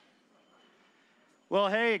Well,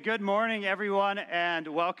 hey, good morning, everyone, and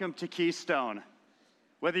welcome to Keystone.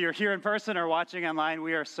 Whether you're here in person or watching online,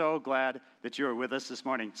 we are so glad that you are with us this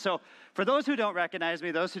morning. So, for those who don't recognize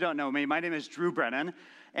me, those who don't know me, my name is Drew Brennan,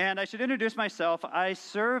 and I should introduce myself. I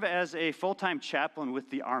serve as a full-time chaplain with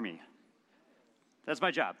the Army. That's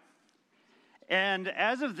my job. And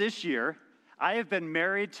as of this year, I have been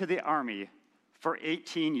married to the Army for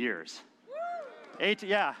 18 years.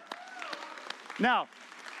 Yeah. Now,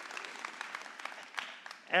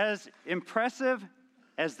 as impressive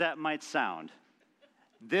as that might sound,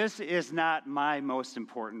 this is not my most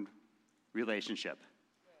important relationship.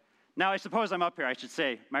 Now, I suppose I'm up here, I should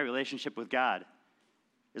say my relationship with God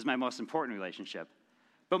is my most important relationship.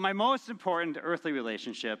 But my most important earthly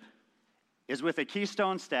relationship is with a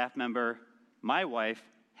Keystone staff member, my wife,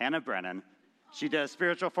 Hannah Brennan. She does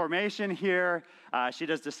spiritual formation here. She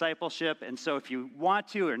does discipleship. And so if you want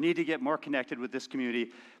to or need to get more connected with this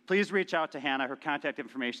community, please reach out to Hannah. Her contact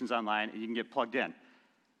information is online, and you can get plugged in.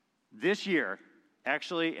 This year,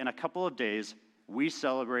 actually, in a couple of days, we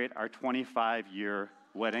celebrate our 25-year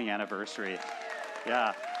wedding anniversary.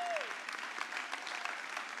 Yeah.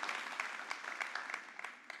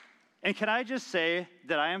 And can I just say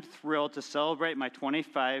that I am thrilled to celebrate my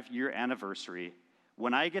 25-year anniversary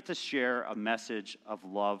when I get to share a message of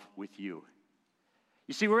love with you.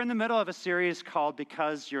 You see, we're in the middle of a series called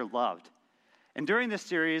Because You're Loved. And during this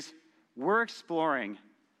series, we're exploring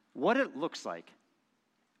what it looks like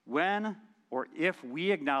when or if we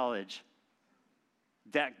acknowledge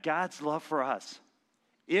that God's love for us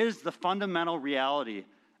is the fundamental reality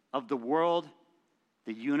of the world,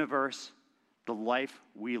 the universe, the life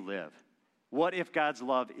we live. What if God's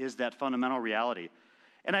love is that fundamental reality?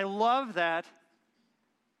 And I love that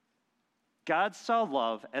God saw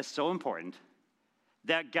love as so important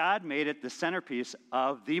that God made it the centerpiece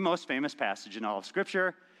of the most famous passage in all of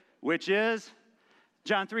Scripture, which is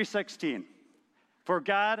John 3:16. For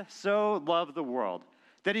God so loved the world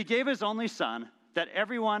that he gave his only Son, that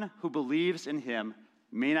everyone who believes in him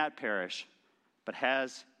may not perish, but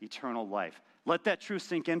has eternal life. Let that truth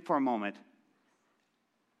sink in for a moment.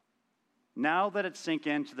 Now let it sink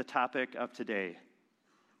into the topic of today.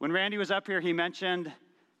 When Randy was up here, he mentioned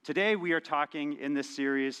today we are talking in this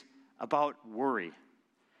series about worry.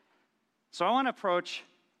 So I want to approach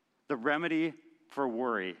the remedy for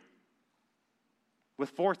worry with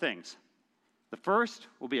four things. The first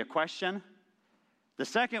will be a question. The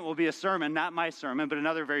second will be a sermon, not my sermon, but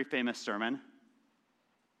another very famous sermon.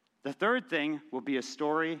 The third thing will be a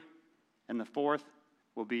story, and the fourth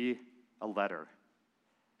will be a letter.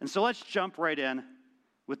 And so let's jump right in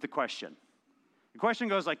with the question. The question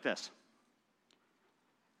goes like this.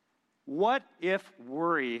 What if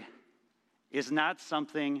worry is not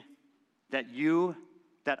something that you,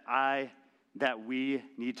 that I, that we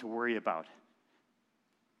need to worry about?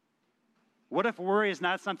 What if worry is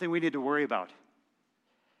not something we need to worry about?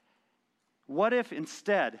 What if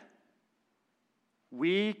instead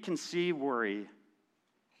we can see worry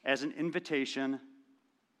as an invitation,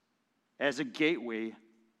 as a gateway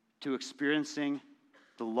to experiencing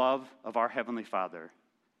the love of our Heavenly Father,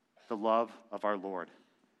 the love of our Lord?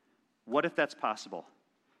 What if that's possible?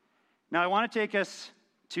 Now, I want to take us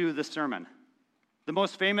to the sermon, the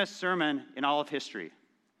most famous sermon in all of history,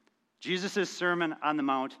 Jesus' Sermon on the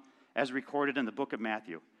Mount as recorded in the book of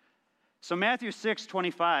Matthew. So Matthew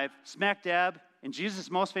 6:25, smack dab in Jesus'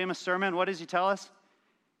 most famous sermon, what does he tell us?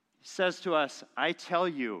 He says to us, I tell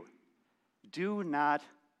you, do not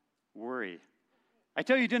worry. I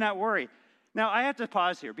tell you, do not worry. Now, I have to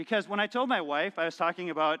pause here because when I told my wife I was talking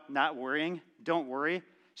about not worrying, don't worry,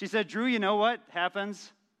 she said, Drew, you know what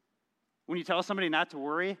happens when you tell somebody not to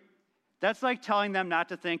worry? That's like telling them not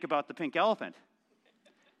to think about the pink elephant.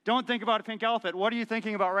 Don't think about a pink elephant. What are you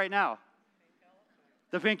thinking about right now?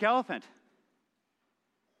 The pink elephant.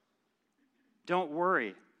 Don't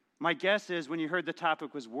worry. My guess is when you heard the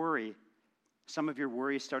topic was worry, some of your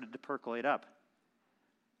worries started to percolate up.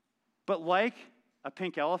 But like a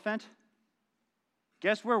pink elephant,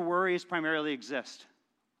 guess where worries primarily exist?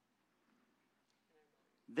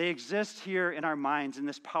 They exist here in our minds, in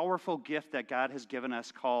this powerful gift that God has given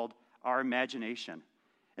us called our imagination.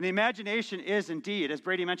 And the imagination is indeed, as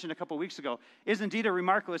Brady mentioned a couple weeks ago, is indeed a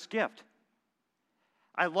remarkable gift.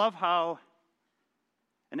 I love how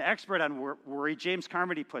an expert on worry, James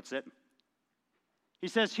Carmody, puts it. He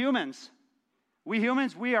says, we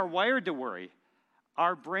humans, we are wired to worry.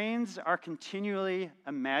 Our brains are continually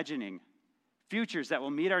imagining futures that will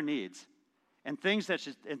meet our needs and things that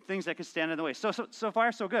could stand in the way. So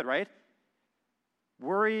far, so good, right?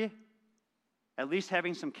 Worry, at least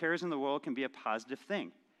having some cares in the world, can be a positive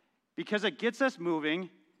thing because it gets us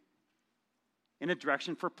moving in a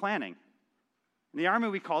direction for planning. In the Army,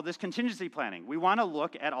 we call this contingency planning. We want to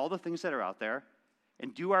look at all the things that are out there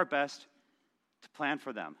and do our best to plan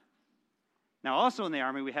for them. Now, also in the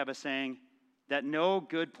Army, we have a saying that no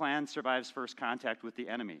good plan survives first contact with the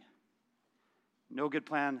enemy. No good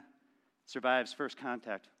plan survives first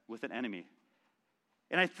contact with an enemy.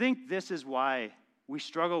 And I think this is why we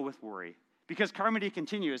struggle with worry. Because Carmody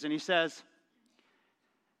continues, and he says,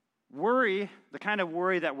 worry, the kind of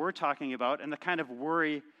worry that we're talking about, and the kind of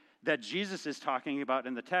worry that Jesus is talking about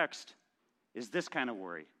in the text, is this kind of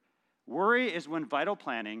worry. Worry is when vital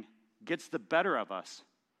planning gets the better of us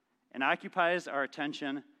and occupies our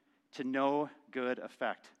attention to no good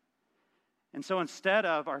effect. And so instead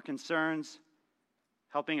of our concerns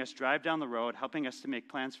helping us drive down the road, helping us to make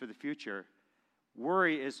plans for the future,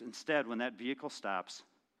 worry is instead when that vehicle stops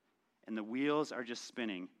and the wheels are just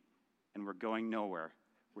spinning and we're going nowhere.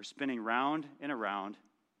 We're spinning round and around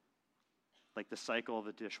like the cycle of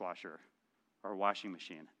a dishwasher or a washing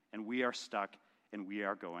machine, and we are stuck and we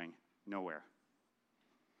are going nowhere,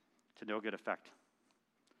 to no good effect.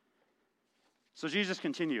 So Jesus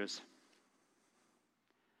continues,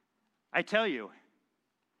 I tell you,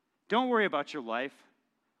 don't worry about your life,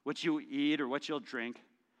 what you eat or what you'll drink,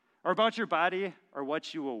 or about your body or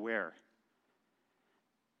what you will wear.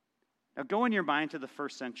 Now go in your mind to the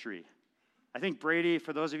first century. I think Brady,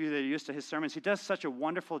 for those of you that are used to his sermons, he does such a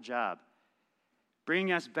wonderful job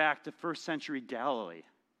bringing us back to first century Galilee.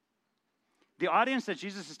 The audience that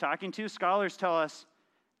Jesus is talking to, scholars tell us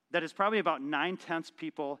that it's probably about 9/10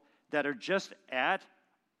 people that are just at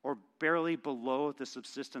or barely below the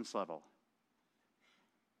subsistence level.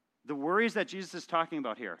 The worries that Jesus is talking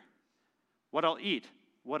about here, what I'll eat,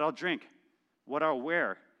 what I'll drink, what I'll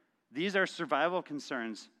wear, these are survival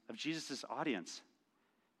concerns of Jesus' audience.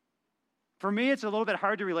 For me, it's a little bit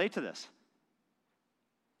hard to relate to this.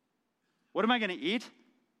 What am I going to eat?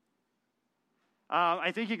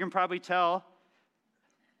 I think you can probably tell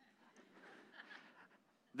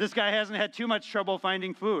this guy hasn't had too much trouble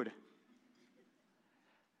finding food.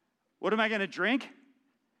 What am I going to drink?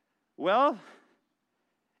 Well,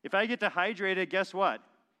 if I get dehydrated, guess what?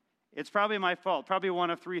 It's probably my fault. Probably one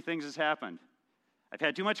of three things has happened. I've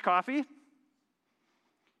had too much coffee,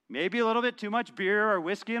 maybe a little bit too much beer or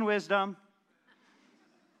whiskey and wisdom,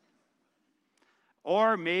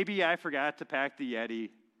 or maybe I forgot to pack the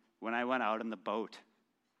Yeti when I went out in the boat.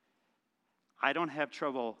 I don't have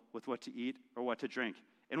trouble with what to eat or what to drink.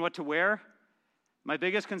 And what to wear? My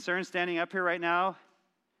biggest concern standing up here right now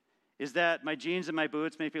is that my jeans and my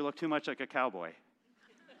boots make me look too much like a cowboy.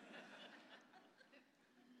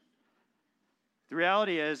 The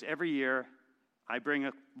reality is, every year, I bring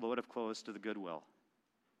a load of clothes to the Goodwill.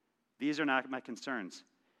 These are not my concerns.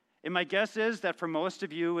 And my guess is that for most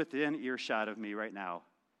of you within earshot of me right now,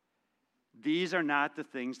 these are not the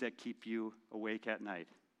things that keep you awake at night.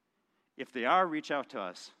 If they are, reach out to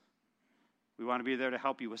us. We want to be there to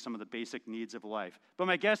help you with some of the basic needs of life. But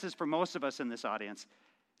my guess is for most of us in this audience,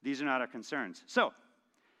 these are not our concerns. So,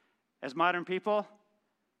 as modern people,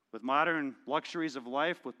 with modern luxuries of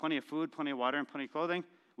life, with plenty of food, plenty of water, and plenty of clothing,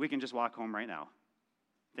 we can just walk home right now.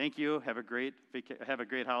 Thank you. Have a great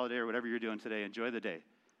holiday or whatever you're doing today. Enjoy the day.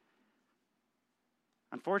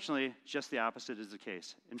 Unfortunately, just the opposite is the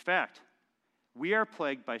case. In fact, we are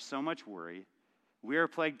plagued by so much worry, we are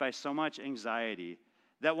plagued by so much anxiety,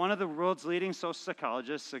 that one of the world's leading social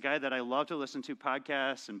psychologists, a guy that I love to listen to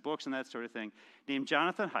podcasts and books and that sort of thing, named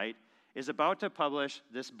Jonathan Haidt, is about to publish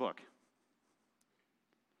this book,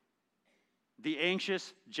 The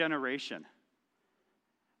Anxious Generation.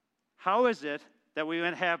 How is it that we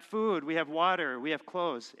have food, we have water, we have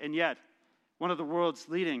clothes, and yet one of the world's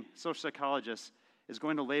leading social psychologists is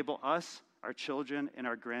going to label us, our children, and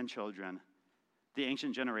our grandchildren the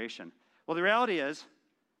ancient generation? Well, the reality is,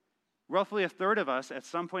 roughly a third of us at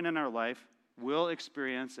some point in our life will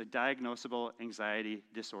experience a diagnosable anxiety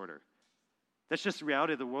disorder. That's just the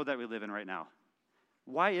reality of the world that we live in right now.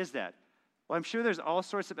 Why is that? Well, I'm sure there's all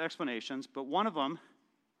sorts of explanations, but one of them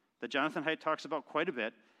that Jonathan Haidt talks about quite a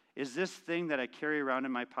bit is this thing that I carry around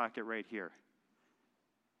in my pocket right here.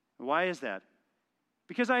 Why is that?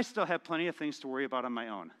 Because I still have plenty of things to worry about on my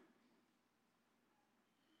own.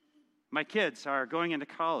 My kids are going into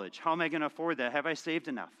college. How am I going to afford that? Have I saved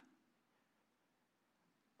enough?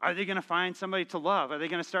 Are they going to find somebody to love? Are they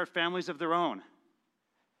going to start families of their own?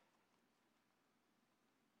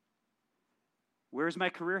 Where's my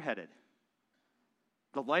career headed?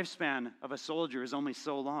 The lifespan of a soldier is only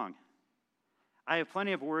so long. I have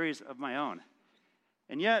plenty of worries of my own.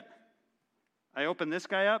 And yet, I open this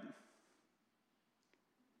guy up,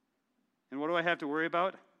 and what do I have to worry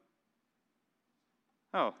about?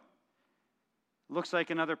 Oh, looks like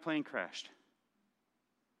another plane crashed.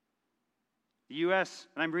 The U.S.,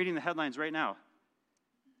 and I'm reading the headlines right now,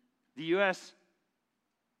 the U.S.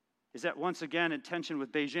 is at once again in tension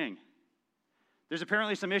with Beijing. There's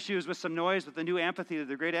apparently some issues with some noise with the new amphitheater,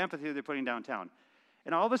 the great amphitheater they're putting downtown.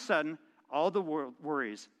 And all of a sudden, all the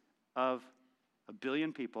worries of 1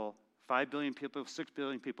 billion people, 5 billion people, 6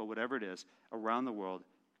 billion people, whatever it is, around the world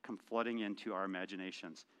come flooding into our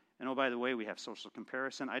imaginations. And oh, by the way, we have social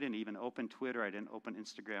comparison. I didn't even open Twitter. I didn't open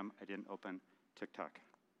Instagram. I didn't open TikTok.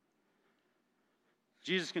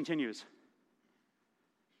 Jesus continues.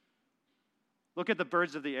 Look at the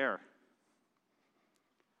birds of the air.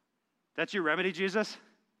 That's your remedy, Jesus?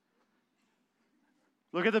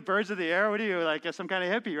 Look at the birds of the air. What are you, like some kind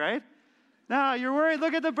of hippie, right? No, you're worried.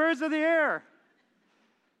 Look at the birds of the air.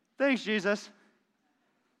 Thanks, Jesus.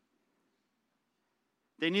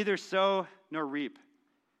 They neither sow nor reap,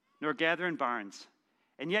 nor gather in barns,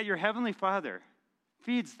 and yet your heavenly Father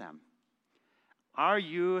feeds them. Are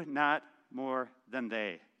you not more than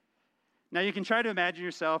they? Now, you can try to imagine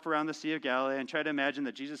yourself around the Sea of Galilee and try to imagine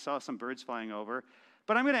that Jesus saw some birds flying over,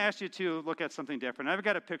 but I'm going to ask you to look at something different. I've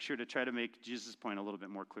got a picture to try to make Jesus' point a little bit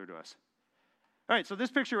more clear to us. All right, so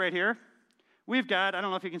this picture right here, we've got, I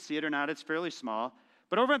don't know if you can see it or not, it's fairly small,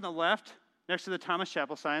 but over on the left, next to the Thomas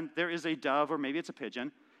Chapel sign, there is a dove, or maybe it's a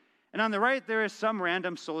pigeon, and on the right, there is some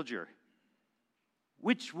random soldier.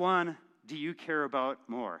 Which one do you care about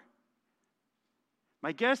more?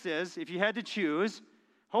 My guess is, if you had to choose,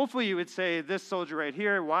 hopefully you would say this soldier right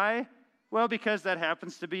here. Why? Well, because that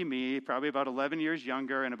happens to be me, probably about 11 years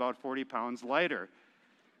younger and about 40 pounds lighter.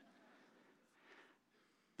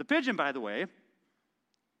 The pigeon, by the way,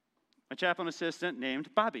 a chaplain assistant named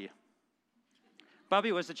Bobby.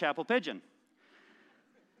 Bobby was the chapel pigeon.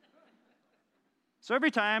 So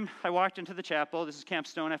every time I walked into the chapel, this is Camp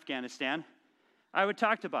Stone, Afghanistan, I would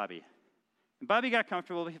talk to Bobby. And Bobby got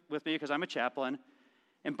comfortable with me because I'm a chaplain.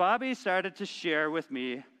 And Bobby started to share with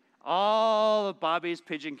me all of Bobby's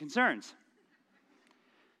pigeon concerns.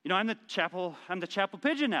 You know, I'm the chapel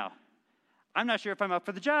pigeon now. I'm not sure if I'm up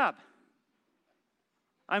for the job.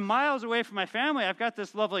 I'm miles away from my family. I've got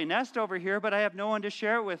this lovely nest over here, but I have no one to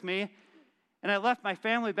share it with me. And I left my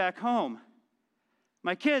family back home.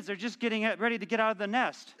 My kids are just getting ready to get out of the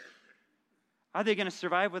nest. Are they going to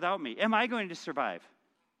survive without me? Am I going to survive?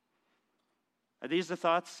 Are these the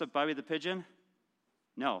thoughts of Bobby the pigeon?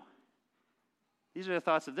 No. These are the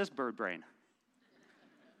thoughts of this bird brain.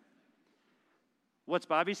 What's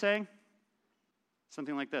Bobby saying?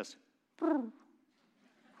 Something like this.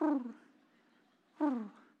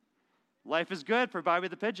 Life is good for Bobby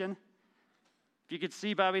the pigeon. If you could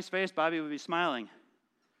see Bobby's face, Bobby would be smiling.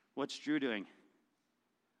 What's Drew doing?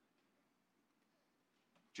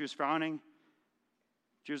 Drew's frowning.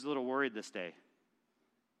 Drew's a little worried this day.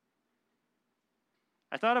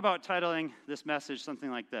 I thought about titling this message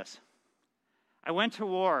something like this. I went to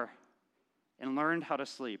war and learned how to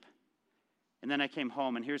sleep. And then I came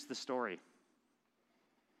home, and here's the story.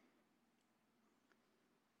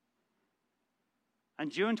 On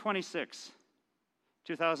June 26,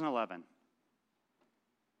 2011,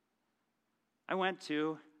 I went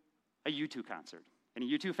to a U2 concert.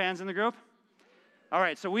 Any U2 fans in the group? All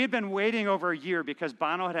right, so we had been waiting over a year because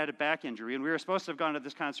Bono had a back injury, and we were supposed to have gone to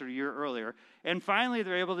this concert a year earlier. And finally,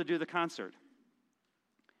 they're able to do the concert.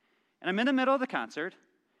 And I'm in the middle of the concert,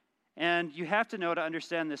 and you have to know to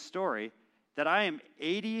understand this story that I am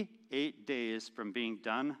 88 days from being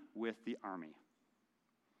done with the Army.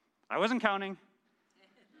 I wasn't counting,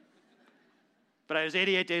 but I was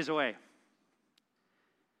 88 days away.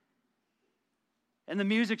 And the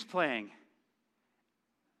music's playing.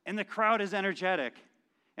 And the crowd is energetic.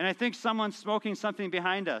 And I think someone's smoking something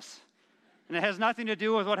behind us. And it has nothing to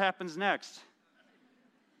do with what happens next.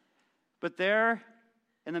 But there,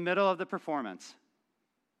 in the middle of the performance,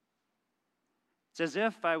 it's as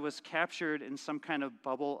if I was captured in some kind of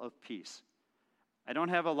bubble of peace. I don't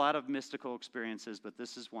have a lot of mystical experiences, but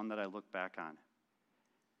this is one that I look back on.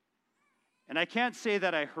 And I can't say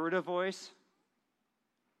that I heard a voice,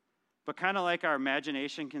 but kind of like our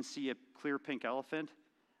imagination can see a clear pink elephant,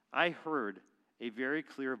 I heard a very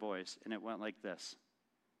clear voice, and it went like this.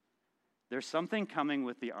 There's something coming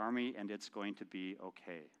with the Army, and it's going to be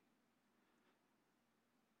okay.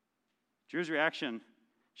 Drew's reaction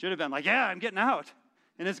should have been like, yeah, I'm getting out,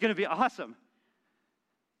 and it's going to be awesome.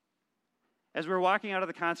 As we were walking out of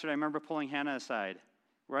the concert, I remember pulling Hannah aside.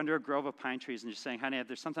 We're under a grove of pine trees and just saying, honey,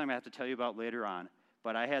 there's something I have to tell you about later on,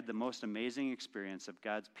 but I had the most amazing experience of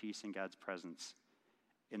God's peace and God's presence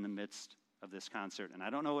in the midst of this concert. And I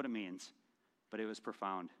don't know what it means, but it was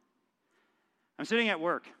profound. I'm sitting at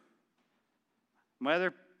work. My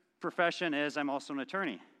other profession is I'm also an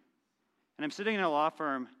attorney. And I'm sitting in a law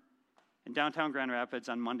firm in downtown Grand Rapids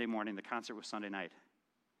on Monday morning. The concert was Sunday night.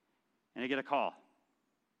 And I get a call.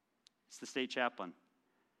 It's the state chaplain.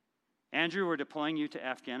 Andrew, we're deploying you to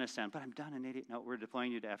Afghanistan. But I'm done in 88. No, we're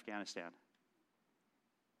deploying you to Afghanistan.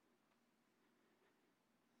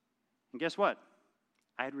 And guess what?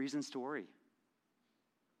 I had reasons to worry.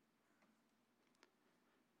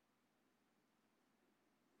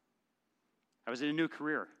 I was in a new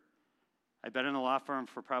career. I'd been in a law firm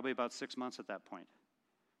for probably about 6 months at that point.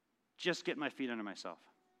 Just getting my feet under myself.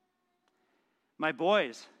 My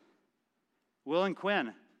boys, Will and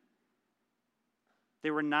Quinn,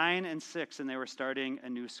 they were 9 and 6, and they were starting a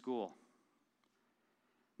new school.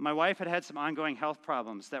 My wife had some ongoing health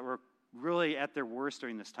problems that were really at their worst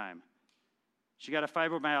during this time. She got a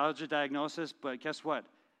fibromyalgia diagnosis, but guess what?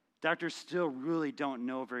 Doctors still really don't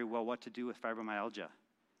know very well what to do with fibromyalgia.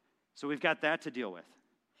 So we've got that to deal with.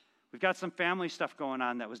 We've got some family stuff going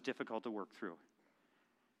on that was difficult to work through.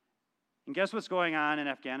 And guess what's going on in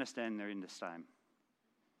Afghanistan during this time?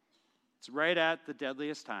 It's right at the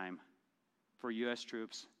deadliest time for U.S.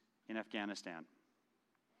 troops in Afghanistan.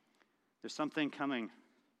 There's something coming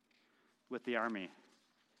with the army,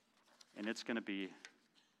 and it's going to be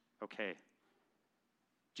okay.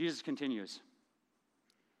 Jesus continues.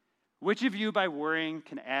 Which of you by worrying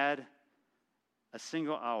can add a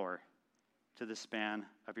single hour to the span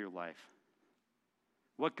of your life?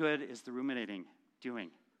 What good is the ruminating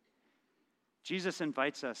doing? Jesus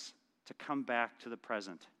invites us to come back to the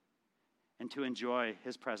present and to enjoy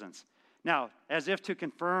his presence. Now, as if to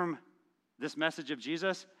confirm this message of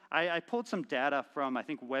Jesus, I pulled some data from, I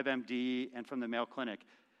think, WebMD and from the Mayo Clinic.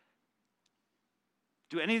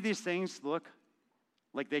 Do any of these things look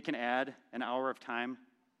like they can add an hour of time,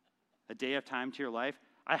 a day of time to your life?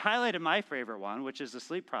 I highlighted my favorite one, which is the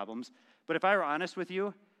sleep problems. But if I were honest with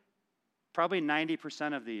you, probably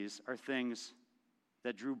 90% of these are things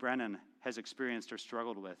that Drew Brennan has experienced or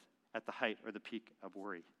struggled with at the height or the peak of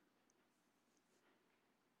worry.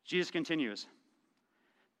 Jesus continues.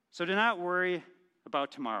 So do not worry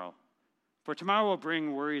about tomorrow, for tomorrow will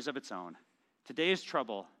bring worries of its own. Today's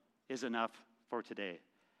trouble is enough for today.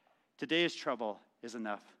 Today's trouble is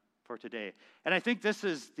enough for today. And I think this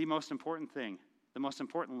is the most important thing, the most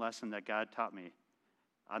important lesson that God taught me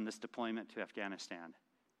on this deployment to Afghanistan.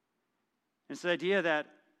 It's the idea that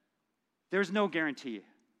there's no guarantee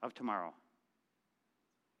of tomorrow.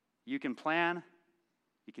 You can plan,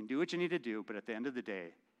 you can do what you need to do, but at the end of the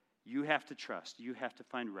day, you have to trust, you have to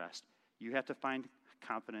find rest, you have to find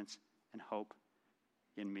confidence and hope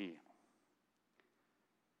in me.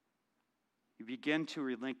 You begin to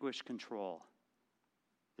relinquish control.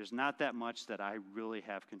 There's not that much that I really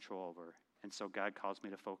have control over, and so God calls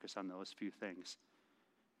me to focus on those few things.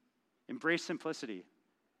 Embrace simplicity.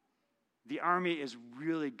 The Army is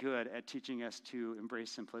really good at teaching us to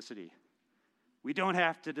embrace simplicity. We don't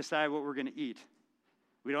have to decide what we're going to eat.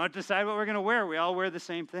 We don't have to decide what we're going to wear. We all wear the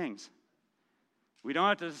same things. We don't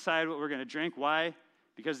have to decide what we're going to drink. Why?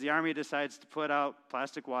 Because the Army decides to put out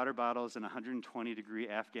plastic water bottles in 120-degree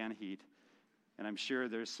Afghan heat. And I'm sure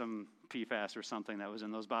there's some PFAS or something that was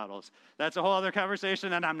in those bottles. That's a whole other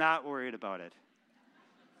conversation, and I'm not worried about it.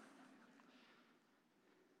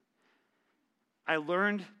 I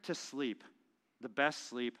learned to sleep, the best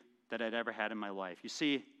sleep that I'd ever had in my life. You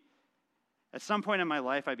see, at some point in my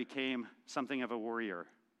life, I became something of a worrier.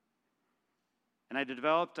 And I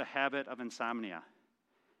developed a habit of insomnia.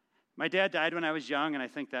 My dad died when I was young, and I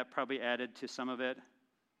think that probably added to some of it.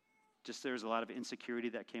 Just there was a lot of insecurity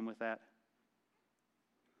that came with that.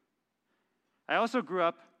 I also grew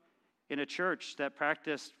up in a church that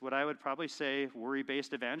practiced what I would probably say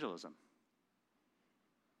worry-based evangelism,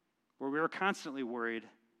 where we were constantly worried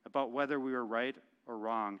about whether we were right or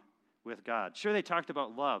wrong with God. Sure, they talked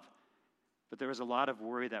about love, but there was a lot of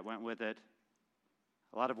worry that went with it,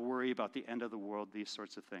 a lot of worry about the end of the world, these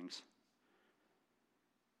sorts of things.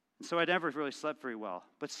 And so I never really slept very well.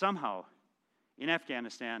 But somehow, in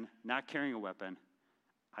Afghanistan, not carrying a weapon,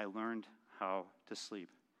 I learned how to sleep.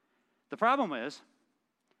 The problem is,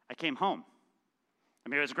 I came home. I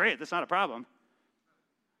mean, it was great. That's not a problem.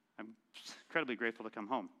 I'm incredibly grateful to come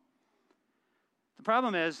home. The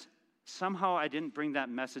problem is, somehow I didn't bring that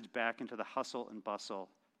message back into the hustle and bustle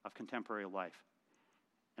of contemporary life.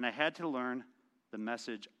 And I had to learn the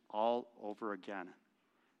message all over again.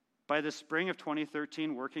 By the spring of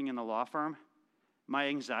 2013, working in the law firm, my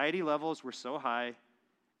anxiety levels were so high,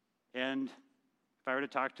 and if I were to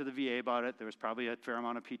talk to the VA about it, there was probably a fair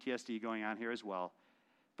amount of PTSD going on here as well.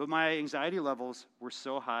 But my anxiety levels were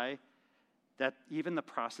so high that even the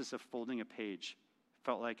process of folding a page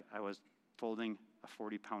felt like I was folding a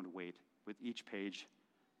 40-pound weight with each page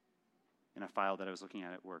in a file that I was looking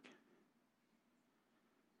at work.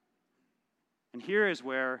 And here is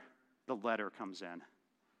where the letter comes in.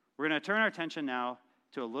 We're going to turn our attention now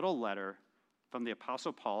to a little letter from the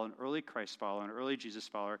Apostle Paul, an early Christ follower, an early Jesus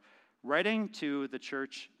follower, writing to the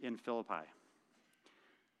church in Philippi.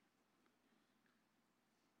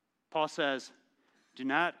 Paul says, "Do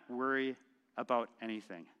not worry about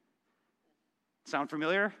anything." Sound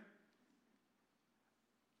familiar?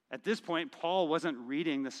 At this point, Paul wasn't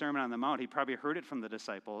reading the Sermon on the Mount. He probably heard it from the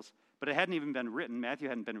disciples, but it hadn't even been written. Matthew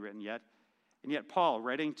hadn't been written yet. And yet Paul,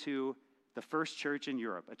 writing to the first church in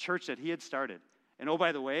Europe, a church that he had started. And oh,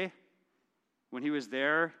 by the way, when he was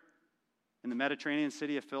there in the Mediterranean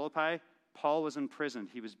city of Philippi, Paul was imprisoned.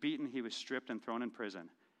 He was beaten, he was stripped, and thrown in prison.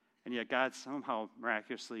 And yet God somehow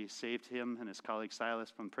miraculously saved him and his colleague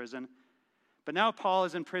Silas from prison. But now Paul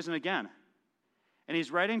is in prison again. And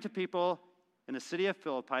he's writing to people in the city of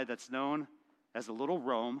Philippi that's known as the Little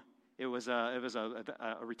Rome. It was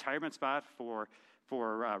a retirement spot for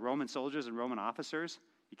Roman soldiers and Roman officers.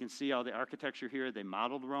 You can see all the architecture here. They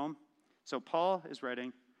modeled Rome. So Paul is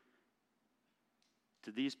writing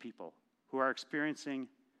to these people who are experiencing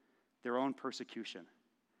their own persecution.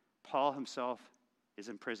 Paul himself is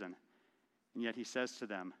in prison, and yet he says to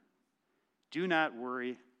them, "Do not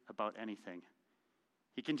worry about anything."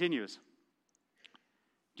 He continues,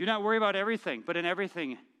 "Do not worry about everything, but in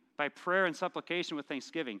everything, by prayer and supplication with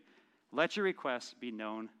thanksgiving, let your requests be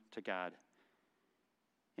known to God."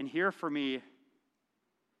 And here for me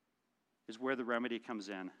is where the remedy comes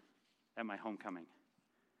in at my homecoming.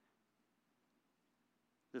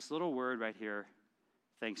 This little word right here,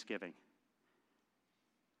 thanksgiving.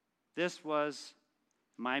 This was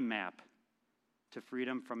my map to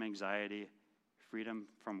freedom from anxiety, freedom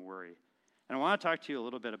from worry. And I want to talk to you a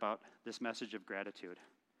little bit about this message of gratitude.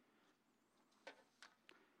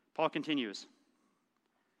 Paul continues,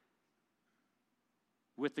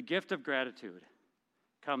 "With the gift of gratitude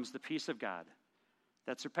comes the peace of God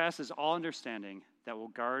that surpasses all understanding, that will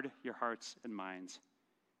guard your hearts and minds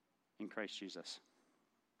in Christ Jesus."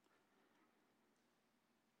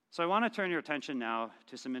 So I want to turn your attention now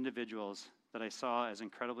to some individuals that I saw as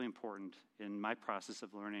incredibly important in my process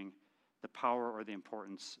of learning the power or the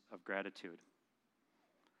importance of gratitude.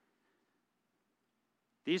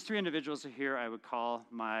 These three individuals here I would call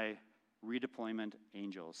my redeployment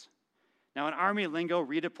angels. Now, in Army lingo,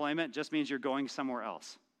 redeployment just means you're going somewhere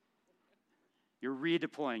else. You're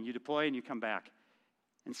redeploying. You deploy and you come back.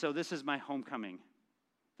 And so this is my homecoming,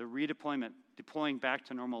 the redeployment, deploying back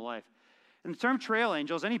to normal life. And the term trail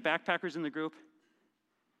angels, any backpackers in the group?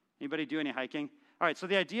 Anybody do any hiking? All right, so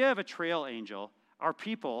the idea of a trail angel are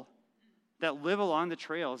people that live along the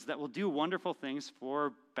trails that will do wonderful things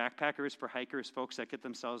for backpackers, for hikers, folks that get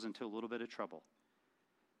themselves into a little bit of trouble.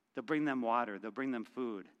 They'll bring them water, they'll bring them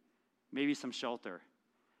food, maybe some shelter.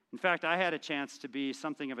 In fact, I had a chance to be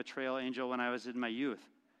something of a trail angel when I was in my youth.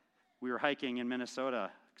 We were hiking in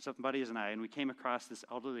Minnesota, some buddies and I, and we came across this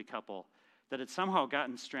elderly couple that had somehow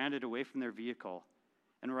gotten stranded away from their vehicle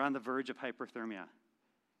and were on the verge of hypothermia.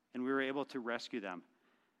 And we were able to rescue them.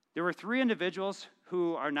 There were three individuals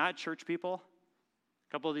who are not church people.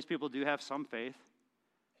 A couple of these people do have some faith.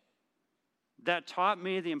 That taught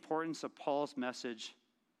me the importance of Paul's message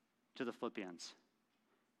to the Philippians.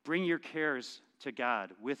 Bring your cares to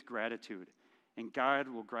God with gratitude, and God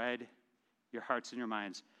will guide your hearts and your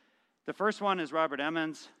minds. The first one is Robert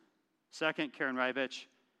Emmons. Second, Karen Rivich.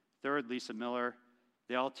 Third, Lisa Miller.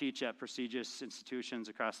 They all teach at prestigious institutions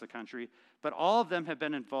across the country, but all of them have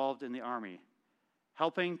been involved in the Army,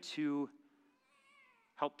 helping to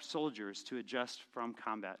help soldiers to adjust from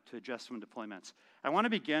combat, to adjust from deployments. I want to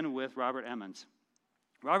begin with Robert Emmons.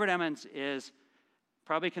 Robert Emmons is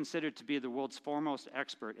probably considered to be the world's foremost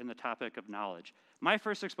expert in the topic of knowledge. My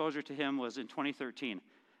first exposure to him was in 2013.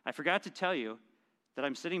 I forgot to tell you that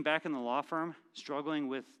I'm sitting back in the law firm struggling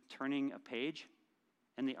with turning a page,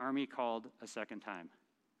 and the Army called a second time.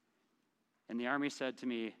 And the Army said to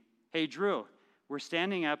me, "Hey, Drew, we're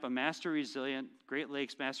standing up a Great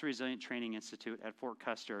Lakes Master Resilient Training Institute at Fort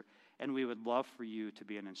Custer, and we would love for you to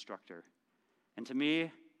be an instructor." And to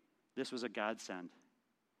me, this was a godsend.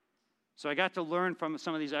 So I got to learn from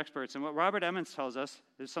some of these experts, and what Robert Emmons tells us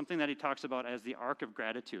is something that he talks about as the arc of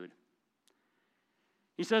gratitude.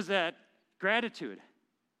 He says that gratitude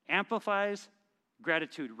amplifies,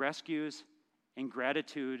 gratitude rescues, and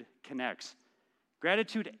gratitude connects.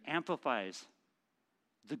 Gratitude amplifies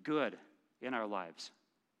the good in our lives.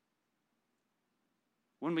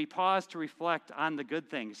 When we pause to reflect on the good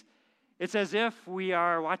things, it's as if we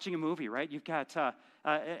are watching a movie, right? You've got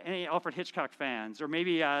any Alfred Hitchcock fans, or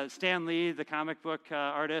maybe Stan Lee, the comic book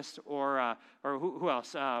artist, or who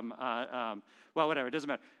else? Well, whatever, it doesn't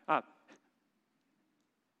matter.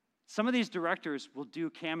 Some of these directors will do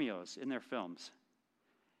cameos in their films.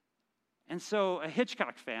 And so a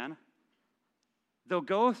Hitchcock fan, they'll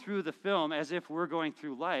go through the film as if we're going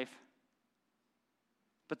through life,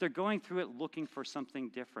 but they're going through it looking for something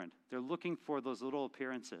different. They're looking for those little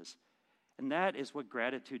appearances. And that is what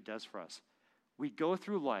gratitude does for us. We go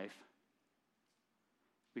through life,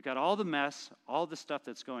 we've got all the mess, all the stuff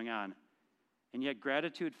that's going on, and yet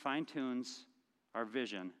gratitude fine-tunes our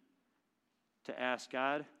vision to ask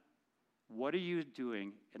God, what are you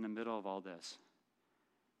doing in the middle of all this?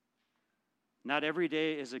 Not every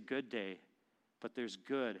day is a good day, but there's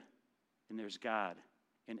good and there's God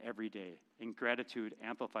in every day. And gratitude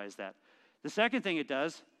amplifies that. The second thing it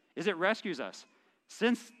does is it rescues us.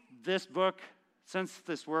 Since this work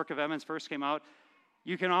of Emmons first came out,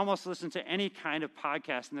 you can almost listen to any kind of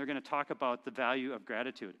podcast and they're going to talk about the value of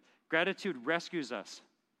gratitude. Gratitude rescues us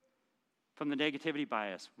from the negativity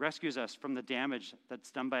bias, rescues us from the damage that's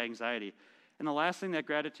done by anxiety. And the last thing that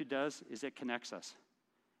gratitude does is it connects us.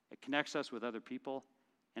 It connects us with other people,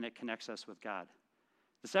 and it connects us with God.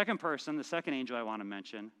 The second person, the second angel I want to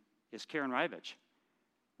mention, is Karen Rivich.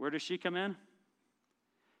 Where does she come in?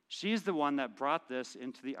 She's the one that brought this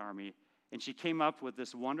into the Army, and she came up with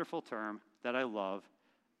this wonderful term that I love,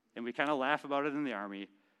 and we kind of laugh about it in the Army,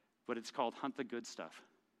 but it's called hunt the good stuff.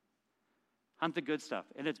 Hunt the good stuff.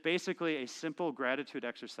 And it's basically a simple gratitude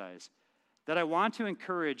exercise that I want to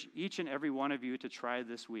encourage each and every one of you to try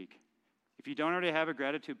this week. If you don't already have a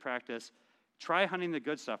gratitude practice, try hunting the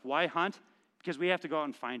good stuff. Why hunt? Because we have to go out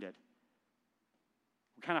and find it.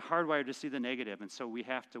 We're kind of hardwired to see the negative, and so we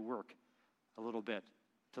have to work a little bit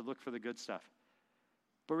to look for the good stuff.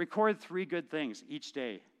 But record 3 good things each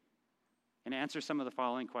day and answer some of the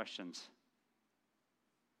following questions.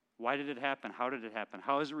 Why did it happen? How did it happen?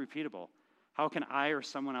 How is it repeatable? How can I or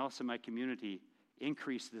someone else in my community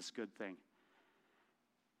increase this good thing?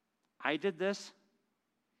 I did this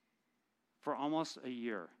for almost a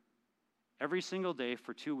year. Every single day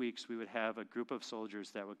for 2 weeks, we would have a group of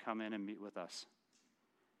soldiers that would come in and meet with us.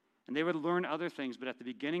 And they would learn other things, but at the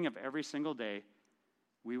beginning of every single day,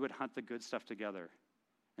 we would hunt the good stuff together.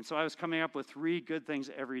 And so I was coming up with 3 good things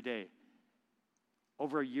every day.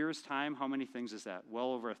 Over a year's time, how many things is that?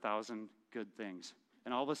 Well over 1,000 good things.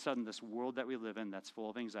 And all of a sudden, this world that we live in that's full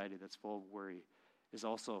of anxiety, that's full of worry, is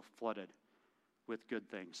also flooded with good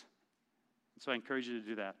things. And so I encourage you to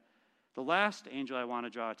do that. The last angel I want to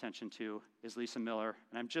draw attention to is Lisa Miller,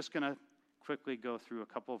 and I'm just going to quickly go through a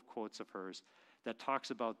couple of quotes of hers that talks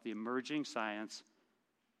about the emerging science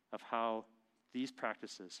of how these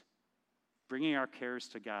practices, bringing our cares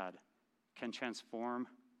to God, can transform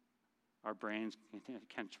our brains,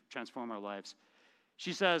 can transform our lives.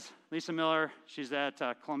 She says, Lisa Miller, she's at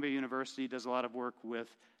Columbia University, does a lot of work with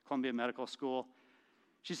Columbia Medical School.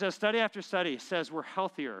 She says, study after study says we're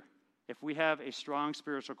healthier if we have a strong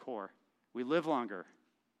spiritual core. We live longer,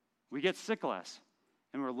 we get sick less,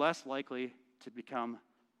 and we're less likely to become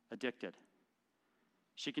addicted.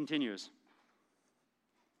 She continues,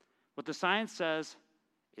 what the science says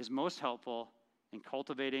is most helpful in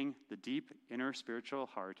cultivating the deep inner spiritual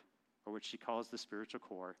heart, or what she calls the spiritual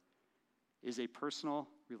core, is a personal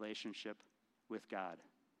relationship with God.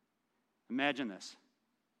 Imagine this.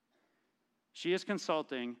 She is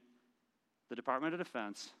consulting the Department of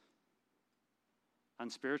Defense on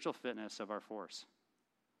spiritual fitness of our force.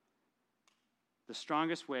 The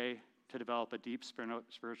strongest way to develop a deep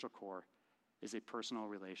spiritual core is a personal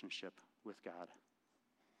relationship with God.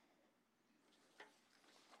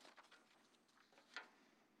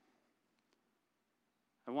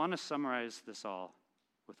 I want to summarize this all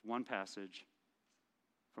with one passage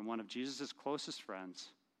from one of Jesus' closest friends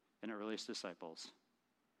and earliest disciples,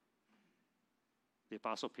 the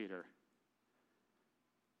Apostle Peter.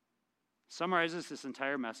 Summarizes this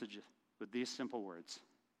entire message with these simple words.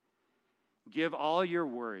 Give all your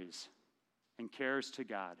worries and cares to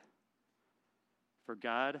God, for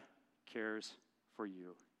God cares for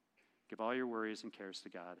you. Give all your worries and cares to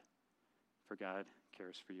God, for God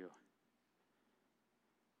cares for you.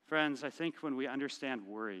 Friends, I think when we understand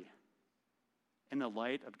worry in the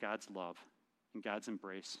light of God's love and God's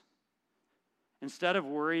embrace, instead of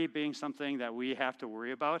worry being something that we have to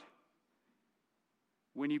worry about,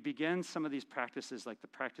 when you begin some of these practices like the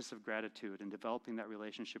practice of gratitude and developing that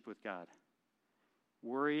relationship with God,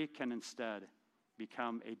 worry can instead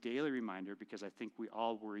become a daily reminder, because I think we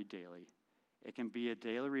all worry daily. It can be a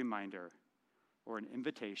daily reminder or an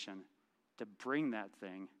invitation to bring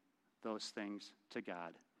those things to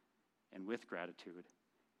God and with gratitude,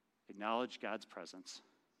 acknowledge God's presence.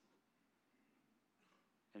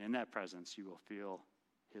 And in that presence, you will feel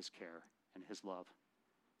his care and his love.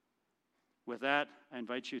 With that, I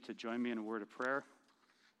invite you to join me in a word of prayer.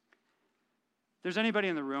 If there's anybody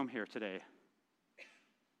in the room here today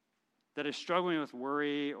that is struggling with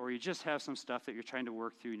worry, or you just have some stuff that you're trying to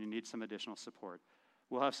work through and you need some additional support,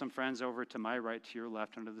 we'll have some friends over to my right, to your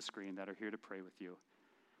left under the screen that are here to pray with you.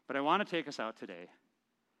 But I want to take us out today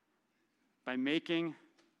by making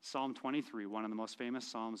Psalm 23, one of the most famous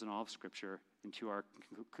psalms in all of Scripture, into our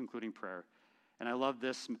concluding prayer. And I love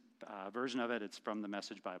this version of it. It's from the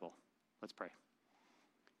Message Bible. Let's pray.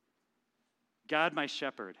 God, my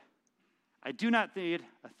shepherd, I do not need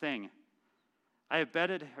a thing.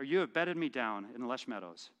 You have bedded me down in lush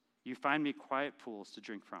meadows. You find me quiet pools to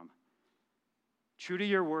drink from. True to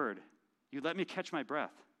your word, you let me catch my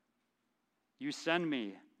breath. You send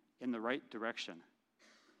me in the right direction.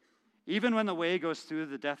 Even when the way goes through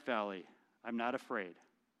the death valley, I'm not afraid.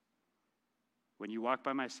 When you walk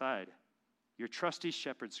by my side, your trusty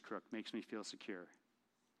shepherd's crook makes me feel secure.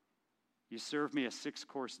 You serve me a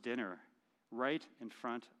 6-course dinner right in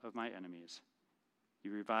front of my enemies.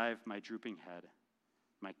 You revive my drooping head.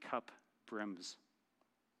 My cup brims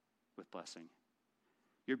with blessing.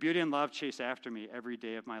 Your beauty and love chase after me every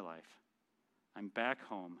day of my life. I'm back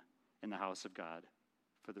home in the house of God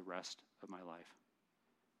for the rest of my life.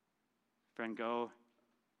 Friend, go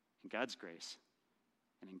in God's grace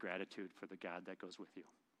and in gratitude for the God that goes with you.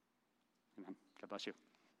 Amen. God bless you.